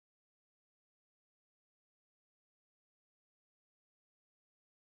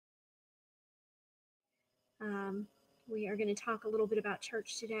Um, we are going to talk a little bit about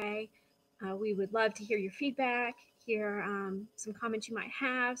church today. We would love to hear your feedback, hear some comments you might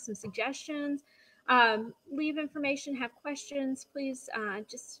have, some suggestions. Leave information, have questions, please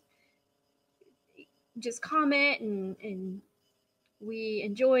just comment, and we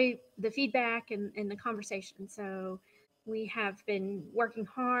enjoy the feedback and the conversation. So we have been working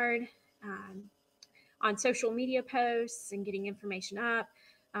hard on social media posts and getting information up,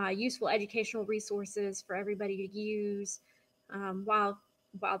 useful educational resources for everybody to use while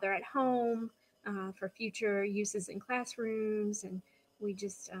they're at home, for future uses in classrooms. And we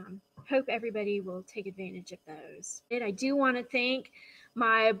just hope everybody will take advantage of those. And I do want to thank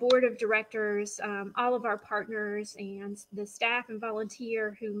my board of directors, all of our partners, and the staff and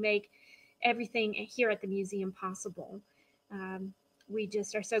volunteer who make everything here at the museum possible. We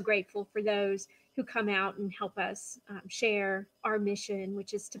just are so grateful for those who come out and help us share our mission,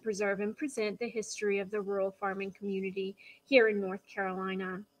 which is to preserve and present the history of the rural farming community here in North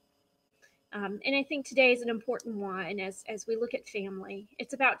Carolina. And I think today is an important one as we look at family.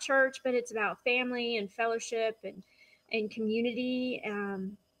 It's about church, but it's about family and fellowship and community.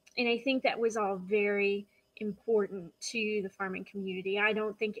 And I think that was all very important to the farming community. I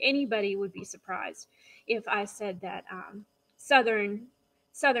don't think anybody would be surprised if I said that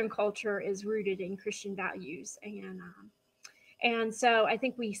Southern culture is rooted in Christian values, and so I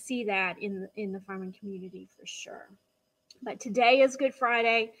think we see that in the farming community for sure. But today is Good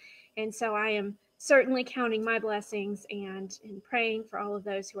Friday, and so I am certainly counting my blessings and praying for all of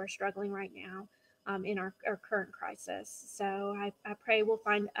those who are struggling right now in our current crisis. So I pray we'll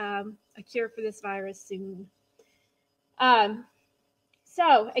find a cure for this virus soon.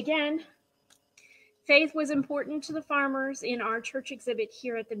 So again, faith was important to the farmers. In our church exhibit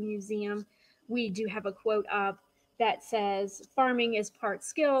here at the museum, we do have a quote up that says, farming is part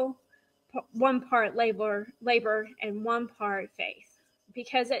skill, one part labor, and one part faith.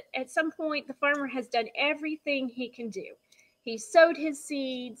 Because at some point, the farmer has done everything he can do. He's sowed his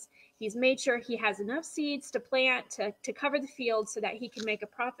seeds. He's made sure he has enough seeds to plant to cover the field so that he can make a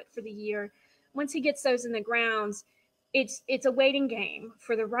profit for the year. Once he gets those in the grounds, it's a waiting game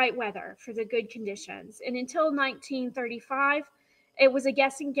for the right weather, for the good conditions. And until 1935, it was a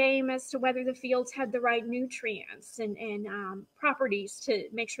guessing game as to whether the fields had the right nutrients and properties to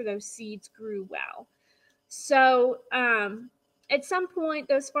make sure those seeds grew well. So at some point,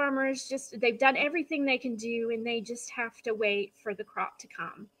 those farmers they've done everything they can do, and they just have to wait for the crop to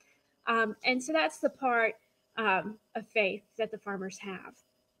come. And so that's the part of faith that the farmers have.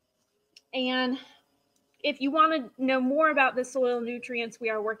 And if you want to know more about the soil nutrients,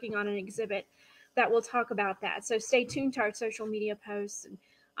 we are working on an exhibit that will talk about that. So stay tuned to our social media posts,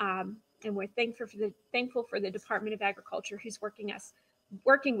 and we're thankful for the Department of Agriculture who's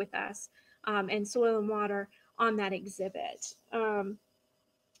working with us and Soil and Water on that exhibit.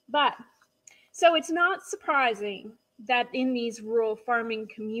 But so it's not surprising that in these rural farming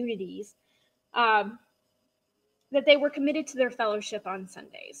communities that they were committed to their fellowship on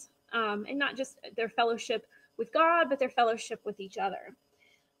Sundays. And not just their fellowship with God, but their fellowship with each other.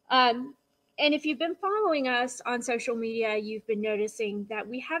 And if you've been following us on social media, you've been noticing that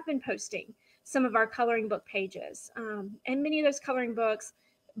we have been posting some of our coloring book pages. And many of those coloring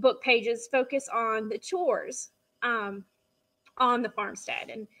book pages focus on the chores on the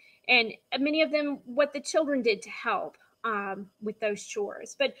farmstead. And many of them, what the children did to help with those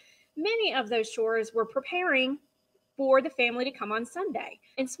chores. But many of those chores were preparing for the family to come on Sunday,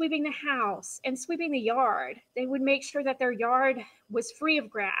 and sweeping the house and sweeping the yard. They would make sure that their yard was free of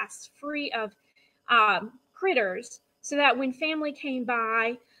grass, free of critters, so that when family came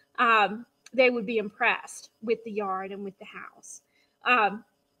by, they would be impressed with the yard and with the house.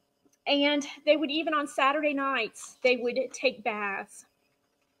 And they would, even on Saturday nights, they would take baths.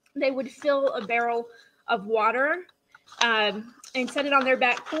 They would fill a barrel of water and set it on their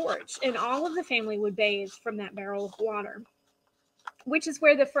back porch, and all of the family would bathe from that barrel of water, which is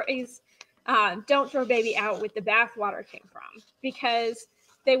where the phrase "don't throw baby out with the bath water" came from, because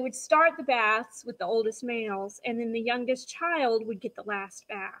they would start the baths with the oldest males, and then the youngest child would get the last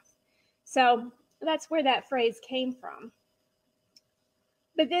bath. So that's where that phrase came from.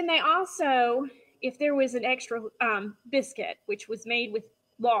 But then they also, if there was an extra biscuit, which was made with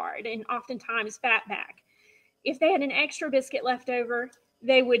lard and oftentimes fatback, if they had an extra biscuit left over,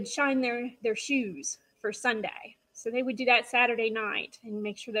 they would shine their shoes for Sunday. So they would do that Saturday night and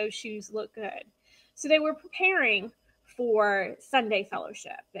make sure those shoes look good. So they were preparing for Sunday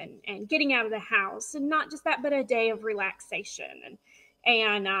fellowship and getting out of the house, and not just that, but a day of relaxation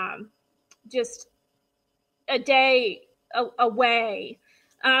and just a day away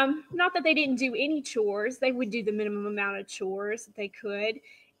Not that they didn't do any chores. They would do the minimum amount of chores that they could.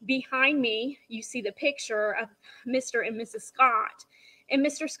 Behind me, you see the picture of Mr. and Mrs. Scott. And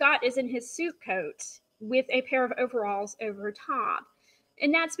Mr. Scott is in his suit coat with a pair of overalls over top.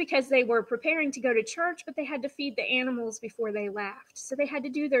 And that's because they were preparing to go to church, but they had to feed the animals before they left. So they had to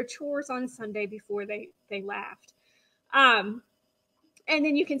do their chores on Sunday before they left. And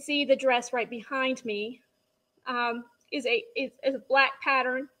then you can see the dress right behind me is a black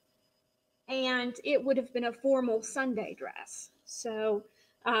pattern, and it would have been a formal Sunday dress. So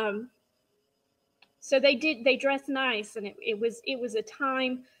they dressed nice, and it was a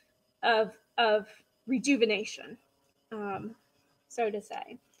time of rejuvenation, so to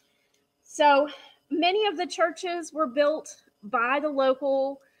say. So many of the churches were built by the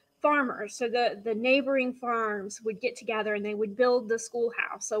local farmers. So the neighboring farms would get together and they would build the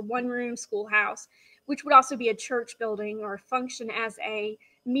schoolhouse, a one-room schoolhouse, which would also be a church building or function as a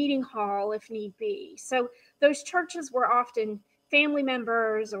meeting hall if need be. So those churches were often family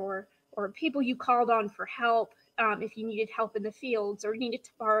members or people you called on for help if you needed help in the fields or needed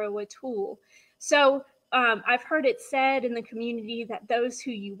to borrow a tool. So I've heard it said in the community that those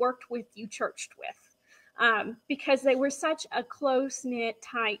who you worked with, you churched with, because they were such a close-knit,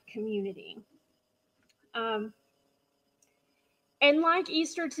 tight community. And like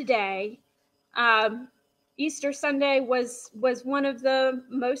Easter today, Easter Sunday was one of the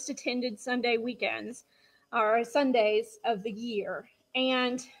most attended Sunday weekends or Sundays of the year.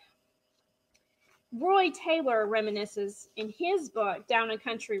 And Roy Taylor reminisces in his book, Down a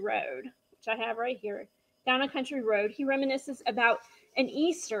Country Road, which I have right here, Down a Country Road, he reminisces about an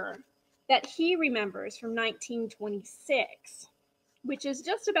Easter that he remembers from 1926, which is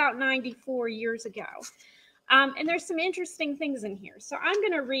just about 94 years ago. And there's some interesting things in here. So I'm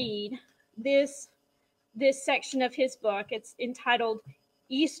going to read this section of his book. It's entitled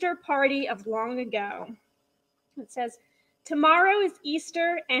Easter Party of Long Ago. It says, "Tomorrow is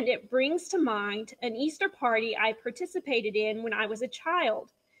Easter, and it brings to mind an Easter party I participated in when I was a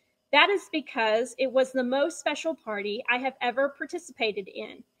child. That is because it was the most special party I have ever participated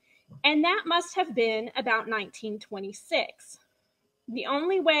in, and that must have been about 1926. The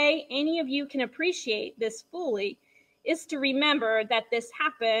only way any of you can appreciate this fully is to remember that this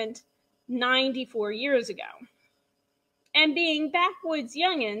happened 94 years ago. And being backwoods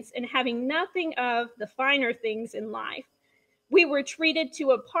youngins and having nothing of the finer things in life, we were treated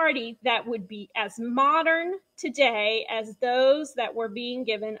to a party that would be as modern today as those that are being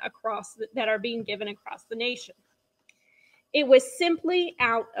given across the nation. It was simply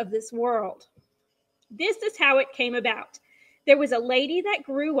out of this world. This is how it came about. There was a lady that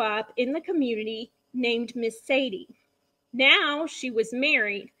grew up in the community named Miss Sadie. Now she was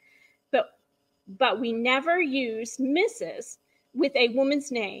married, but we never used Mrs. with a woman's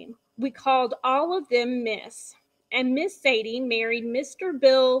name. We called all of them Miss. And Miss Sadie married Mr.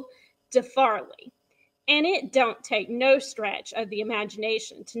 Bill DeFarley. And it don't take no stretch of the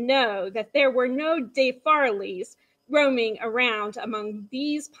imagination to know that there were no DeFarleys roaming around among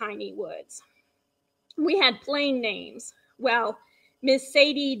these piney woods. We had plain names. Well, Miss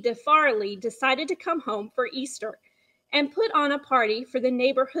Sadie DeFarley decided to come home for Easter and put on a party for the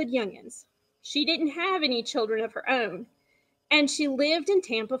neighborhood youngins. She didn't have any children of her own, and she lived in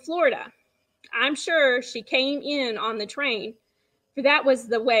Tampa, Florida. I'm sure she came in on the train, for that was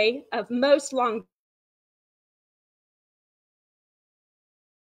the way of most long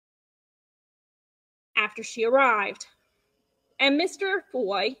after she arrived. And Mr.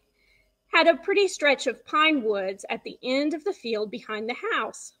 Foy had a pretty stretch of pine woods at the end of the field behind the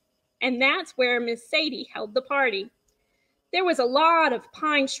house, and that's where Miss Sadie held the party. There was a lot of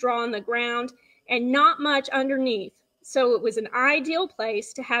pine straw on the ground and not much underneath, so it was an ideal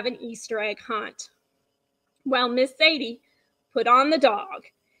place to have an Easter egg hunt. Well, Miss Sadie put on the dog,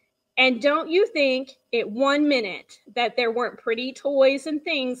 and don't you think it 1 minute that there weren't pretty toys and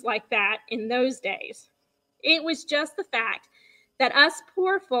things like that in those days. It was just the fact that us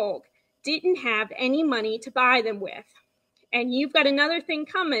poor folk didn't have any money to buy them with. And you've got another thing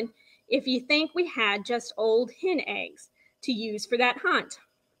coming if you think we had just old hen eggs to use for that hunt.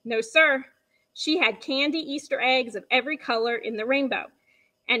 No, sir. She had candy Easter eggs of every color in the rainbow,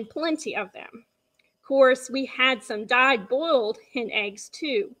 and plenty of them. Of course, we had some dyed boiled hen eggs,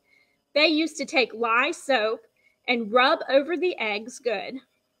 too. They used to take lye soap and rub over the eggs good.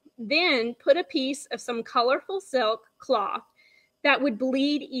 Then put a piece of some colorful silk cloth that would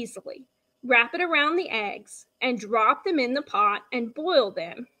bleed easily. Wrap it around the eggs and drop them in the pot and boil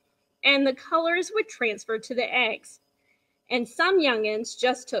them, and the colors would transfer to the eggs. And some youngins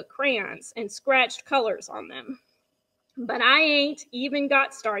just took crayons and scratched colors on them. But I ain't even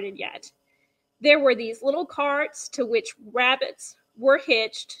got started yet. There were these little carts to which rabbits were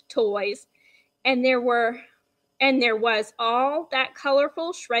hitched, toys, and there was all that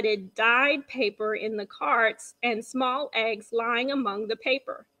colorful shredded dyed paper in the carts and small eggs lying among the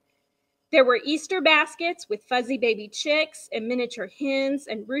paper. There were Easter baskets with fuzzy baby chicks and miniature hens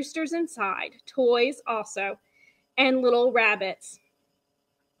and roosters inside, toys also, and little rabbits.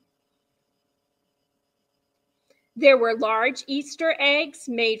 There were large Easter eggs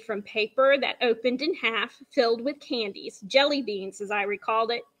made from paper that opened in half, filled with candies, jelly beans as I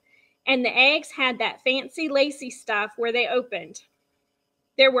recalled it, and the eggs had that fancy lacy stuff where they opened.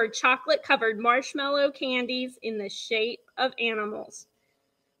 There were chocolate-covered marshmallow candies in the shape of animals.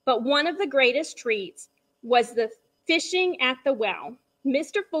 But one of the greatest treats was the fishing at the well.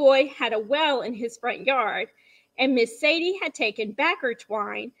 Mr. Foy had a well in his front yard, and Miss Sadie had taken backer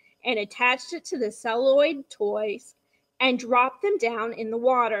twine and attached it to the celluloid toys and dropped them down in the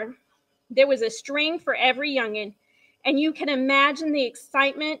water. There was a string for every young'un, and you can imagine the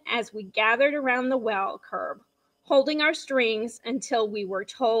excitement as we gathered around the well curb, holding our strings until we were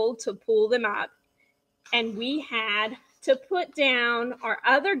told to pull them up. And we had to put down our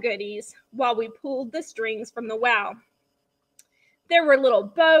other goodies while we pulled the strings from the well. There were little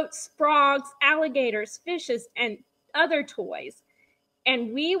boats, frogs, alligators, fishes, and other toys.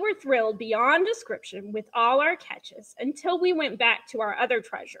 And we were thrilled beyond description with all our catches until we went back to our other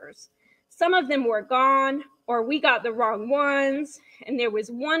treasures. Some of them were gone, or we got the wrong ones, and there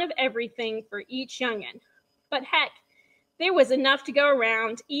was one of everything for each young'un. But heck, there was enough to go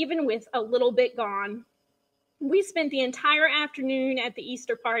around, even with a little bit gone. We spent the entire afternoon at the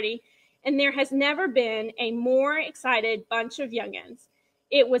Easter party, and there has never been a more excited bunch of young'uns.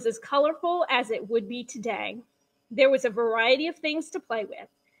 It was as colorful as it would be today. There was a variety of things to play with.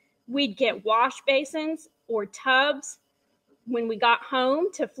 We'd get wash basins or tubs when we got home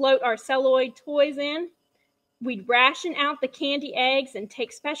to float our celluloid toys in. We'd ration out the candy eggs and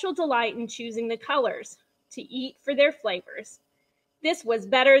take special delight in choosing the colors to eat for their flavors. This was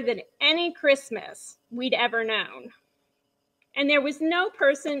better than any Christmas we'd ever known. And there was no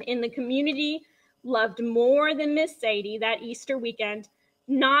person in the community loved more than Miss Sadie that Easter weekend,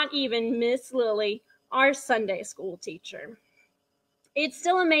 not even Miss Lily, our Sunday school teacher. It's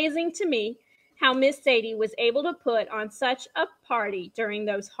still amazing to me how Miss Sadie was able to put on such a party during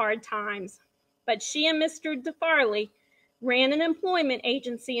those hard times. But she and Mr. DeFarley ran an employment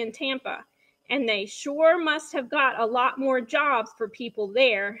agency in Tampa, and they sure must have got a lot more jobs for people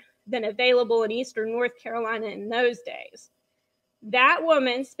there than available in Eastern North Carolina in those days. That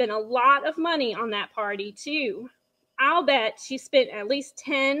woman spent a lot of money on that party, too. I'll bet she spent at least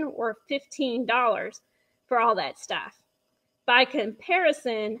 $10 or $15 for all that stuff. By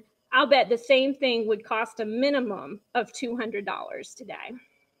comparison, I'll bet the same thing would cost a minimum of $200 today.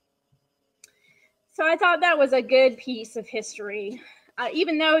 So I thought that was a good piece of history.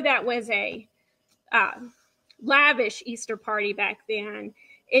 Even though that was a lavish Easter party back then,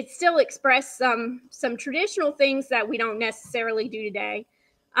 it still expressed some traditional things that we don't necessarily do today.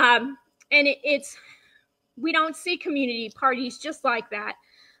 And we don't see community parties just like that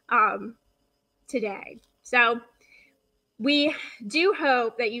today. So we do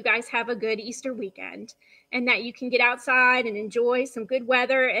hope that you guys have a good Easter weekend and that you can get outside and enjoy some good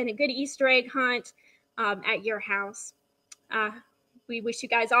weather and a good Easter egg hunt at your house. We wish you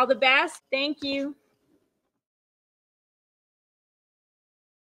guys all the best. Thank you.